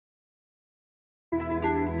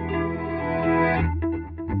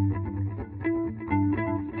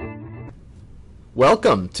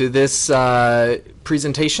Welcome to this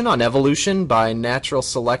presentation on evolution by natural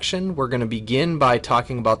selection. We're going to begin by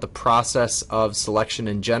talking about the process of selection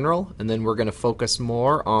in general, and then we're going to focus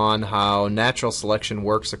more on how natural selection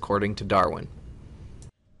works according to Darwin.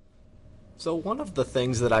 So one of the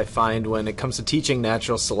things that I find when it comes to teaching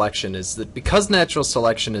natural selection is that because natural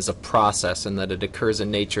selection is a process and that it occurs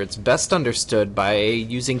in nature, it's best understood by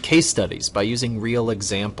using case studies, by using real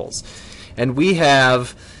examples. And we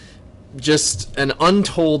have just an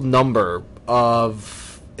untold number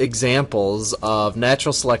of examples of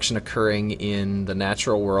natural selection occurring in the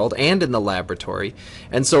natural world and in the laboratory.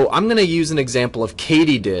 And so I'm going to use an example of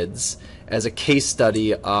Katydids as a case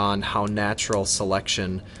study on how natural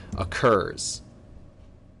selection occurs.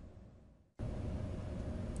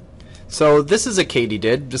 So this is a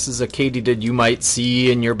katydid. This is a katydid you might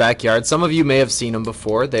see in your backyard. Some of you may have seen them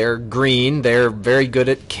before. They're green. They're very good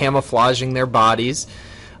at camouflaging their bodies.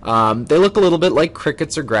 They look a little bit like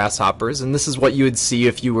crickets or grasshoppers, and this is what you would see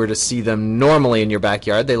if you were to see them normally in your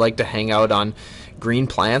backyard. They like to hang out on green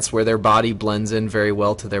plants where their body blends in very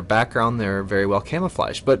well to their background. They're very well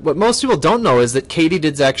camouflaged. But what most people don't know is that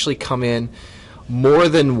katydids actually come in more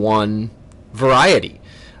than one variety.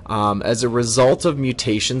 As a result of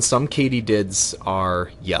mutation, some katydids are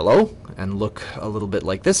yellow and look a little bit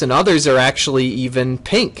like this, and others are actually even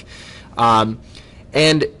pink.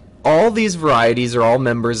 And all these varieties are all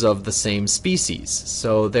members of the same species,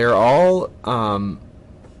 so they're all the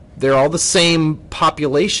same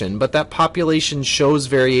population, but that population shows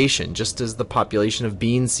variation, just as the population of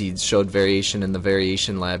bean seeds showed variation in the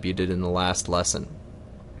variation lab you did in the last lesson.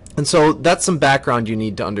 And so that's some background you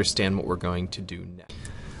need to understand what we're going to do next.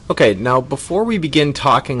 Okay, now before we begin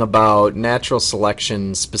talking about natural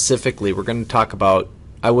selection specifically, we're going to talk about,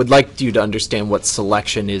 I would like you to understand what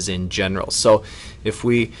selection is in general. So if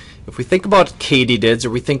we think about katydids,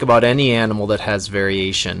 or we think about any animal that has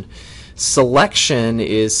variation, selection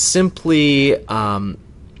is simply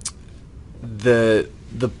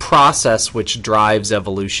the process which drives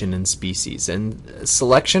evolution in species. And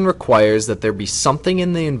selection requires that there be something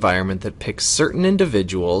in the environment that picks certain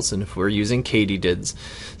individuals, and if we're using katydids,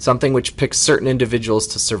 something which picks certain individuals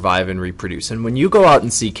to survive and reproduce. And when you go out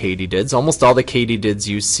and see katydids, almost all the katydids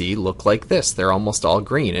you see look like this. They're almost all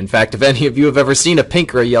green. In fact, if any of you have ever seen a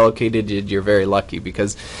pink or a yellow katydid, you're very lucky,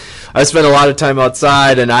 because I spent a lot of time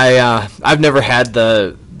outside, and I've never had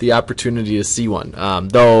the opportunity to see one.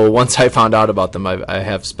 Though once I found out about them, I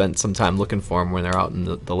have spent some time looking for them when they're out in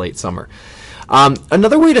the late summer.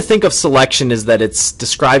 Another way to think of selection is that it's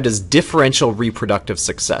described as differential reproductive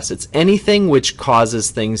success. It's anything which causes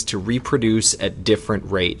things to reproduce at different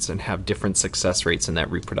rates and have different success rates in that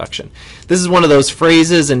reproduction. This is one of those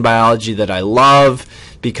phrases in biology that I love,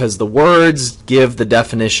 because the words give the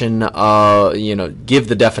definition.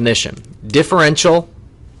 Differential,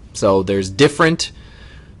 so there's different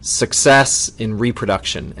success in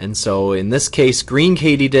reproduction. And so in this case, green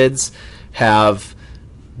katydids have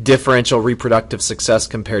differential reproductive success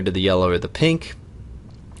compared to the yellow or the pink.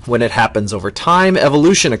 When it happens over time,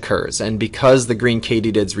 evolution occurs, and because the green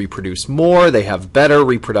katydids reproduce more, they have better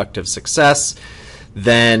reproductive success,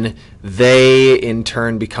 then they in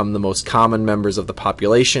turn become the most common members of the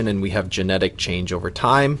population, and we have genetic change over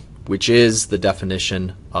time, which is the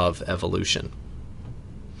definition of evolution.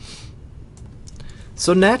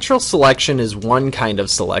 So natural selection is one kind of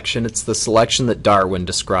selection. It's the selection that Darwin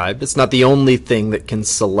described. It's not the only thing that can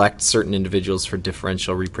select certain individuals for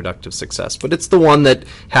differential reproductive success, but it's the one that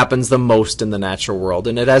happens the most in the natural world,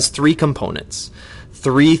 and it has three components.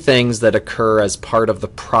 Three things that occur as part of the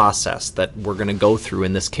process that we're going to go through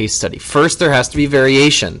in this case study. First, there has to be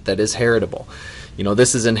variation that is heritable.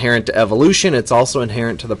 This is inherent to evolution. It's also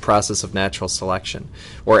inherent to the process of natural selection,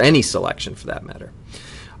 or any selection for that matter.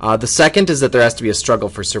 The second is that there has to be a struggle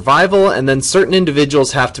for survival, and then certain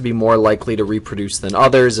individuals have to be more likely to reproduce than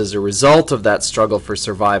others as a result of that struggle for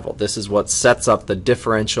survival. This is what sets up the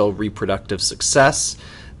differential reproductive success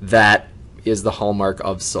that is the hallmark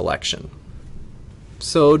of selection.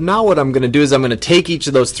 So now what I'm going to do is I'm going to take each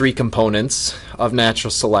of those three components of natural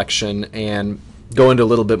selection and go into a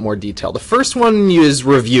little bit more detail. The first one is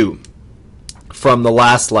review from the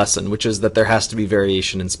last lesson, which is that there has to be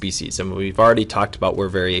variation in species. And we've already talked about where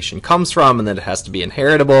variation comes from, and that it has to be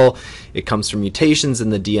inheritable. It comes from mutations in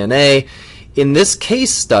the DNA. In this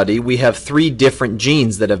case study, we have three different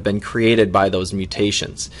genes that have been created by those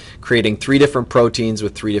mutations, creating three different proteins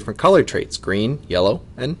with three different color traits: green, yellow,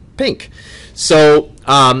 and pink. So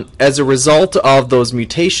as a result of those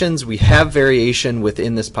mutations, we have variation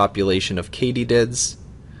within this population of katydids.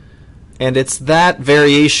 And it's that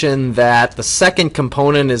variation that the second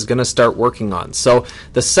component is going to start working on. So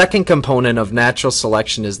the second component of natural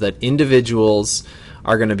selection is that individuals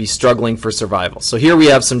are going to be struggling for survival. So here we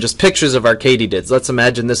have some just pictures of our katydids. Let's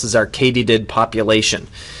imagine this is our katydid population.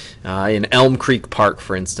 In Elm Creek Park,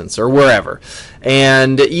 for instance, or wherever.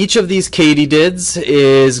 And each of these katydids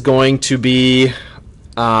is going to be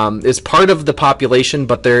is part of the population,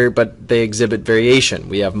 but they exhibit variation.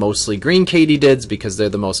 We have mostly green katydids because they're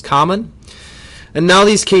the most common. And now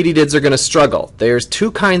these katydids are going to struggle. There's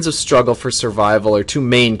two kinds of struggle for survival, or two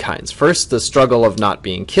main kinds. First, the struggle of not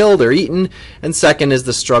being killed or eaten, and second is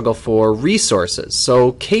the struggle for resources.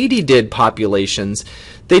 So katydid populations,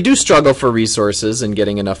 they do struggle for resources and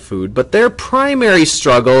getting enough food, but their primary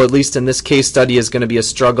struggle, at least in this case study, is going to be a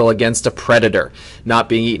struggle against a predator, not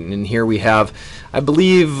being eaten. And here we have,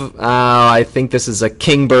 I think this is a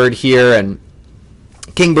kingbird here, and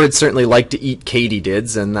kingbirds certainly like to eat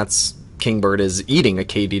katydids, and that's kingbird is eating a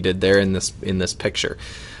katydid there in this picture.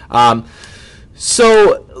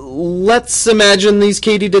 So let's imagine these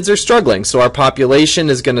katydids are struggling. So our population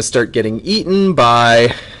is going to start getting eaten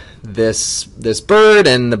by this bird,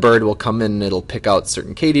 and the bird will come in and it'll pick out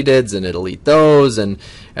certain katydids and it'll eat those, and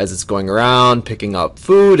as it's going around picking up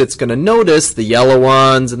food, it's going to notice the yellow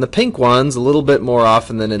ones and the pink ones a little bit more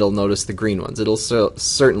often than it'll notice the green ones. It'll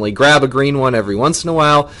certainly grab a green one every once in a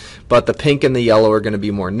while, but the pink and the yellow are going to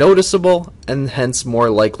be more noticeable and hence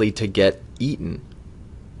more likely to get eaten.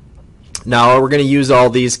 Now we're going to use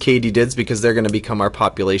all these katydids because they're going to become our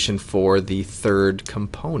population for the third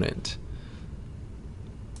component.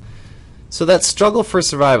 So that struggle for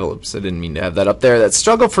survival, oops, I didn't mean to have that up there. That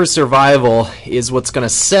struggle for survival is what's going to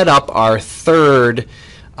set up our third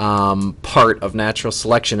part of natural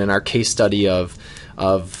selection in our case study of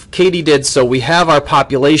katydids. So we have our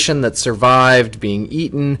population that survived being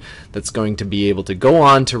eaten, that's going to be able to go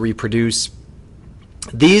on to reproduce.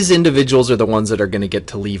 These individuals are the ones that are going to get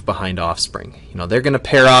to leave behind offspring. You know, they're going to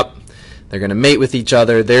pair up. They're going to mate with each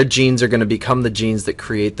other. Their genes are going to become the genes that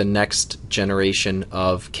create the next generation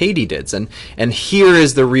of katydids. And here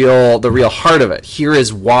is the real heart of it. Here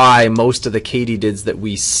is why most of the katydids that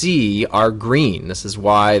we see are green. This is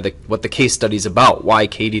why what the case study is about, why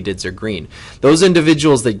katydids are green. Those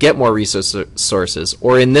individuals that get more resources,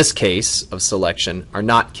 or in this case of selection, are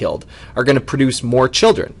not killed, are going to produce more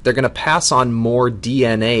children. They're going to pass on more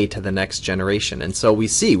DNA to the next generation. And so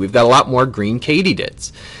we've got a lot more green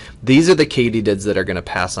katydids. These are the katydids that are going to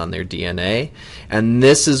pass on their DNA, and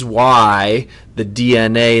this is why the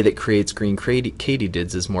DNA that creates green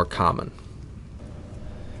katydids is more common.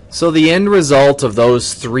 So the end result of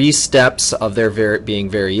those three steps of there being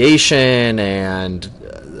variation and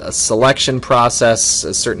a selection process,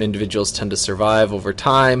 as certain individuals tend to survive over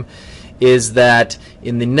time, is that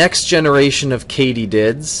in the next generation of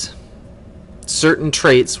katydids, certain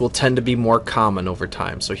traits will tend to be more common over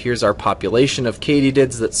time. So here's our population of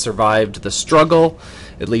katydids that survived the struggle,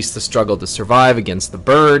 at least the struggle to survive against the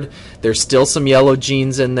bird. There's still some yellow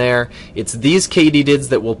genes in there. It's these katydids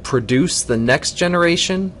that will produce the next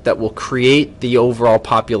generation, that will create the overall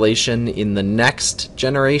population in the next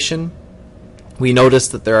generation. We notice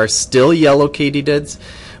that there are still yellow katydids,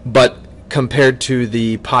 but compared to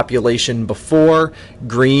the population before,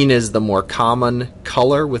 green is the more common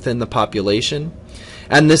color within the population.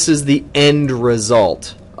 And this is the end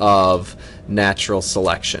result of natural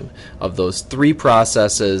selection, of those three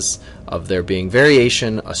processes of there being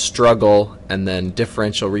variation, a struggle, and then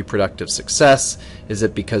differential reproductive success. Is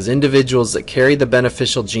it because individuals that carry the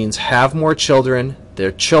beneficial genes have more children,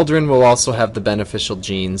 their children will also have the beneficial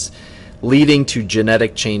genes, leading to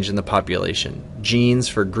genetic change in the population. Genes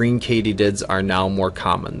for green katydids are now more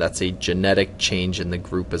common. That's a genetic change in the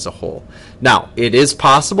group as a whole. Now, it is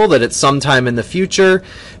possible that at some time in the future,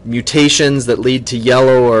 mutations that lead to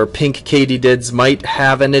yellow or pink katydids might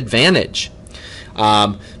have an advantage.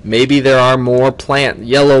 Maybe there are more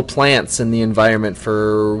yellow plants in the environment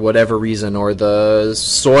for whatever reason, or the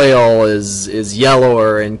soil is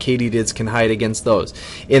yellower and katydids can hide against those.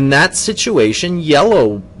 In that situation,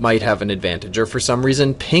 yellow might have an advantage, or for some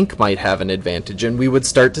reason pink might have an advantage, and we would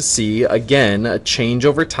start to see again a change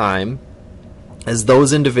over time as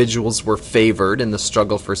those individuals were favored in the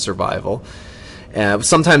struggle for survival.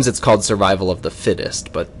 Sometimes it's called survival of the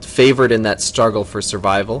fittest, but favored in that struggle for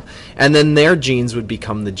survival, and then their genes would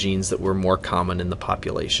become the genes that were more common in the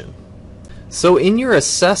population. So in your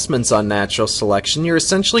assessments on natural selection, you're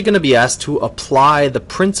essentially going to be asked to apply the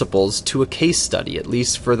principles to a case study, at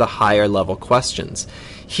least for the higher level questions.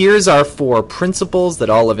 Here's our 4 principles: that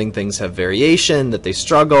all living things have variation, that they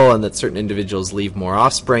struggle, and that certain individuals leave more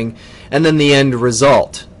offspring, and then the end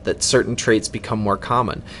result. that certain traits become more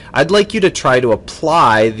common. I'd like you to try to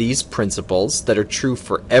apply these principles that are true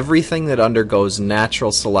for everything that undergoes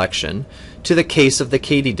natural selection to the case of the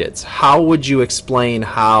katydids. How would you explain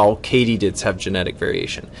how katydids have genetic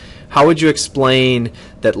variation? How would you explain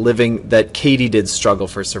that katydids struggle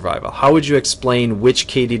for survival? How would you explain which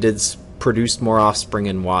katydids produced more offspring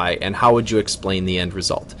and why? And how would you explain the end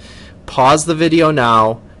result? Pause the video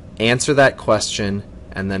now, answer that question,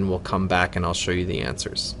 and then we'll come back and I'll show you the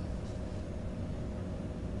answers.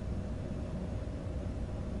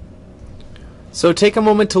 So take a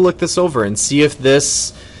moment to look this over and see if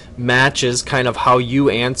this matches kind of how you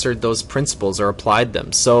answered those principles or applied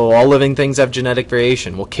them. So all living things have genetic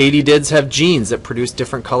variation. Well, katydids have genes that produce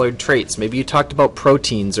different colored traits. Maybe you talked about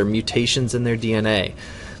proteins or mutations in their DNA.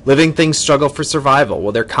 Living things struggle for survival.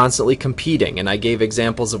 Well, they're constantly competing, and I gave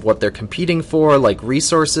examples of what they're competing for, like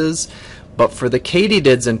resources. But for the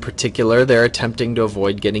katydids in particular, they're attempting to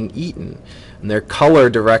avoid getting eaten. And their color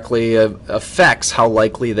directly affects how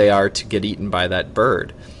likely they are to get eaten by that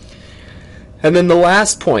bird. And then the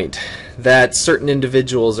last point, that certain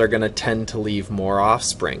individuals are going to tend to leave more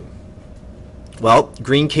offspring. Well,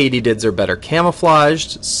 green katydids are better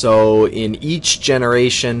camouflaged, so in each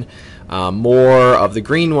generation, more of the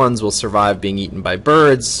green ones will survive being eaten by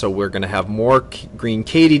birds, so we're going to have more green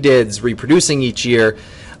katydids reproducing each year.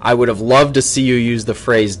 I would have loved to see you use the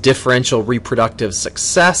phrase differential reproductive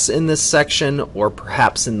success in this section, or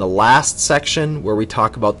perhaps in the last section where we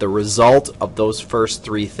talk about the result of those first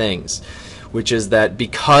three things, which is that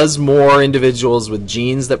because more individuals with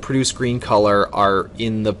genes that produce green color are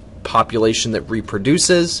in the population that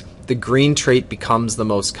reproduces, the green trait becomes the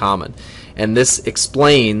most common. And this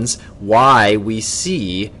explains why we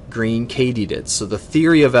see green katydids. So the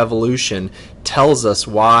theory of evolution tells us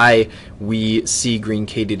why we see green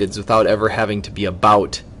katydids without ever having to be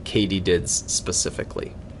about katydids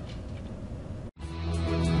specifically.